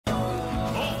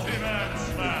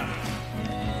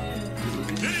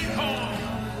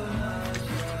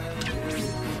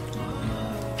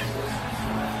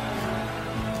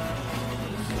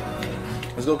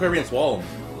Let's go Kirby and swallow him.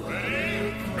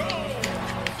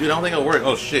 Dude, I don't think it'll work.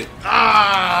 Oh shit.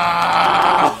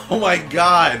 Ah! Oh my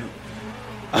god.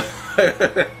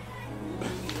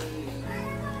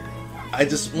 I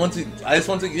just want to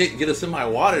get a semi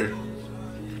water.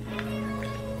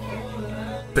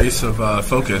 Base of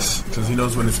focus, because he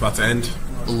knows when it's about to end.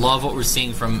 Love what we're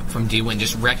seeing from D-Win,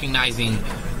 just recognizing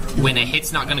when a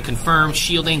hit's not going to confirm,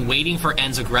 shielding, waiting for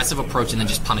N's aggressive approach, and then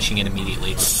just punishing it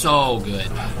immediately. It's so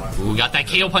good. Ooh, we got that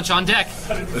KO punch on deck.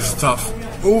 This is tough.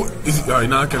 Ooh, is he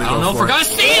not going to go for it? I don't know if we're going to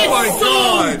see it. Oh my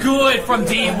God. So good from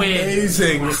D-Win.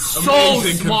 Amazing. So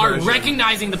Amazing smart, conversion.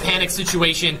 recognizing the panic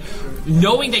situation,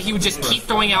 knowing that he would just keep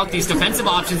throwing out these defensive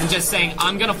options and just saying,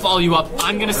 I'm going to follow you up,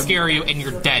 I'm going to scare you, and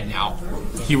you're dead now.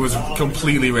 He was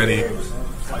completely ready.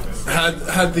 Had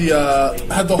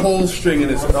the whole string in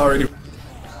his already.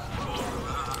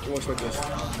 Watch like this.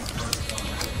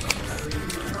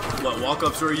 What,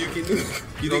 walk-ups where you can do?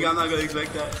 You think I'm not going to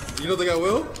expect that? You don't think I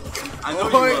will? I know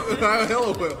you will. I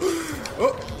hella will.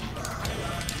 Oh.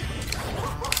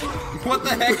 What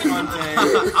the heck?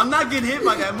 I'm not getting hit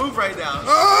by that move right now.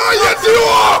 Oh, yes you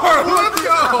are! Let's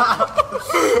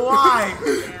go! Why?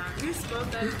 You spoke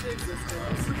that into existence.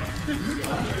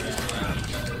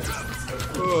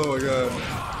 Oh my god.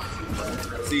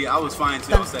 See, I was fine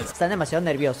too. Están demasiado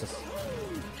nerviosos.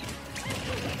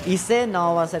 Y C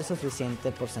no va a ser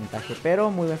suficiente porcentaje,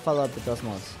 pero muy buen follow-up de todos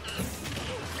modos.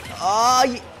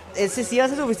 ¡Ay! Ese sí va a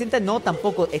ser suficiente, no,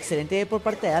 tampoco. Excelente por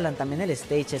parte de Alan, también el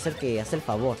stage es el que hace el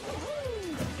favor.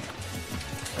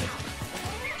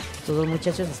 Estos dos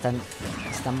muchachos están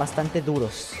bastante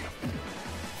duros.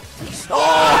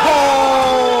 ¡Oh!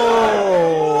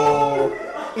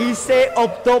 Y se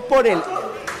optó por el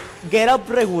get up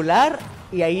regular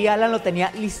y ahí Alan lo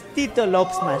tenía listito el up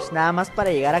smash, nada más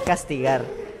para llegar a castigar.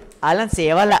 Alan se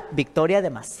lleva la victoria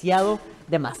demasiado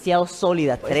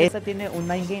sólida. 3. Esta tiene un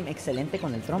mind game excelente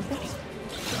con el trompe.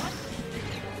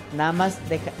 Nada más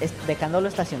dejándolo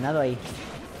estacionado ahí.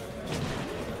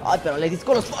 Ay, pero le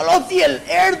disco los follows y el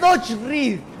air dodge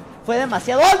read fue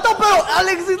demasiado alto, pero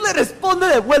Alexis le responde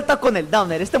de vuelta con el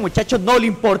downer. Este muchacho no le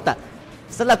importa.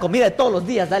 Esta es la comida de todos los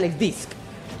días de Alex Disc.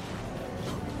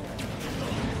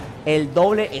 El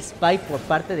doble spike por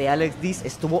parte de Alex Disc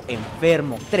estuvo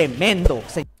enfermo, tremendo.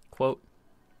 Quote.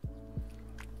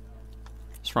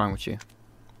 What's wrong with you?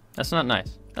 That's not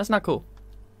nice. That's not cool.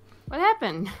 What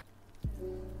happened?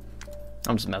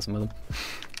 I'm just messing with him.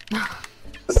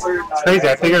 It's crazy.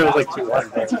 I figured it was like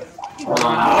 2-1.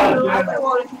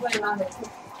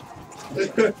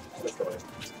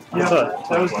 Yeah,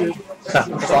 that was good.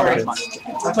 Sorry. I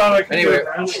thought I could anyway,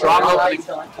 strong opening.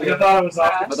 I thought it was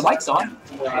off. But the mic's on.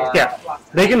 Yeah,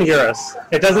 they can hear us.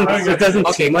 It doesn't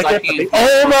okay, seem like it.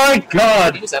 Oh my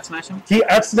god! Did he just F smash him? He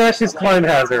F smashed his climb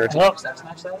hazard. Well, F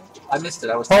smash that? I missed it.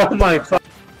 I was. Oh my fuck.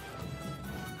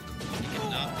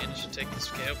 Not manage to take this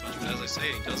KO punch, but as I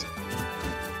say, he doesn't.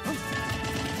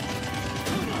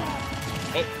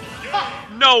 Oh.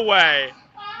 No way!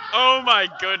 Oh my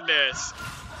goodness!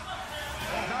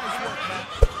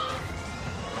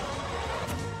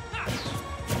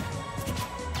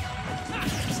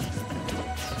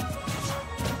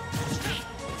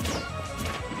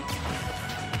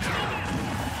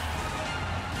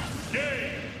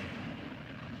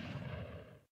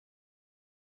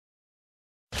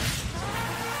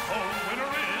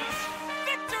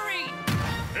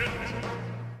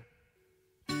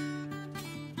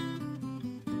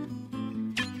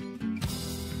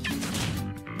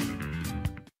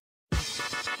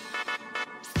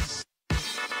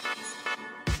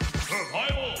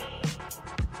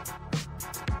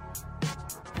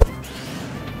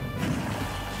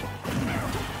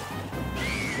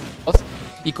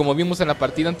 Y como vimos en la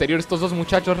partida anterior, estos dos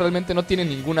muchachos realmente no tienen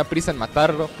ninguna prisa en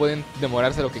matarlo. Pueden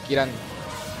demorarse lo que quieran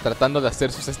tratando de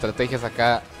hacer sus estrategias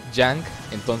acá, Jank.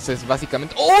 Entonces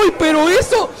básicamente... ¡Uy! ¡Pero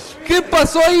eso! ¿Qué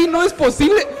pasó ahí? No es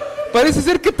posible. Parece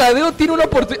ser que Tadeo tiene una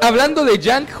oportunidad. Hablando de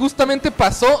Jank, justamente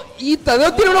pasó y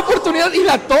Tadeo tiene una oportunidad y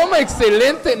la toma.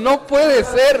 ¡Excelente! No puede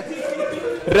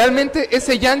ser. Realmente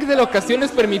ese Jank de la ocasión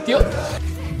les permitió...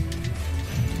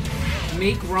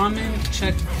 Make ramen,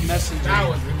 check messenger. That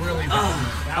was really bad.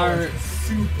 That was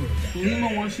super bad. Lima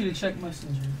wants you to check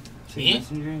messenger. Me?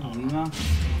 Messenger, Lima.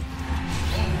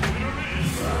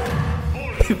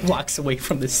 He walks away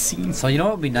from the scene. So you know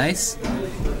what would be nice?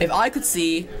 If I could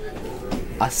see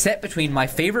a set between my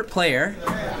favorite player,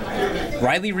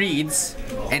 Riley Reeds,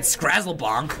 and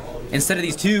Scrazzlebonk, instead of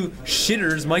these two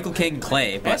shitters, Michael King and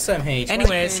Clay. But SMH.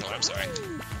 anyways. Oh, I'm sorry.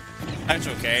 That's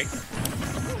okay.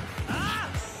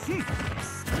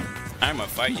 I'ma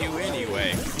fight you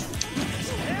anyway.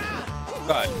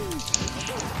 God.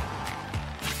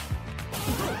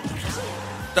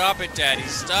 Stop it, Daddy.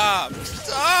 Stop.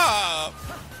 Stop.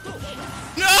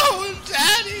 No,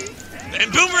 Daddy.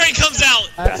 And Boomerang comes out.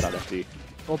 Bad on FD.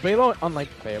 Well, Balo, unlike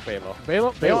Balo,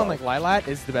 unlike Lilat,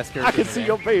 is the best character. I can see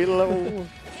your Balo.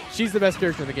 She's the best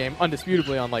character in the game,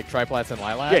 undisputably, unlike Triplats and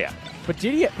Lilat. Yeah. But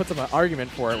Diddy puts up an argument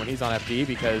for it when he's on FD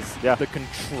because the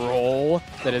control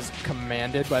that is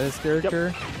commanded by this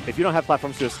character. Yep. If you don't have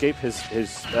platforms to escape his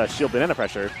shield banana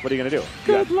pressure, what are you gonna do?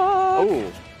 Good luck.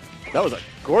 Oh, that was a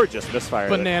gorgeous misfire.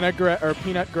 Banana or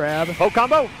peanut grab. Poke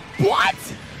combo. What?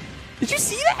 Did you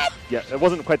see that? Yeah, it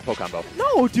wasn't quite the poke combo.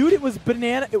 No, dude, it was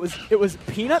banana. It was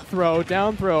peanut throw,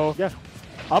 down throw. Yeah.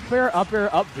 Up air,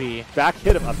 up B. Back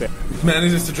hit him up there.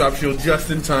 Manages to drop shield just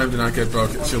in time to not get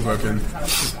shield broken.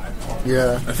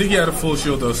 Yeah. I think he had a full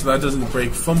shield though, so that doesn't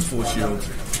break from full shield,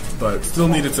 but still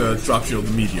needed to drop shield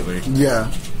immediately.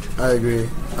 Yeah, I agree.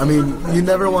 I mean, you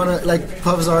never want to, like,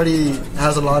 Puffs already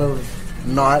has a lot of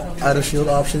not out of shield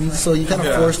options, so you kind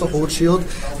of force to hold shield,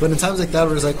 but in times like that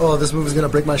where it's like, oh, this move is going to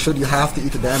break my shield, you have to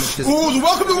eat the damage. Ooh,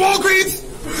 welcome to Walgreens!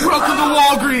 Welcome to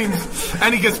Walgreens!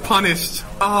 And he gets punished.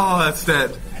 Oh, that's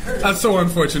dead. That's so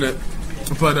unfortunate.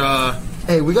 But,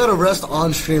 hey, we got to rest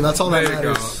on stream, that's all that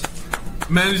matters. Go.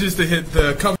 Manages to hit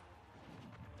the cover.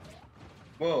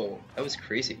 Whoa, that was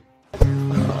crazy.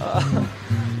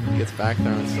 Gets back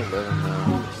there and still living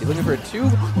though. He's looking for a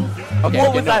tube. Okay, What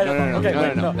okay, was that?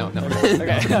 no.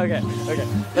 Okay.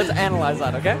 Let's analyze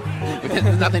that, okay?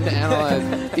 There's nothing to analyze.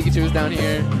 Pikachu is down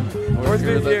here. Where's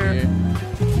Goose here?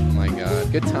 Oh my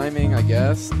god. Good timing, I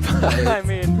guess. I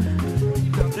mean...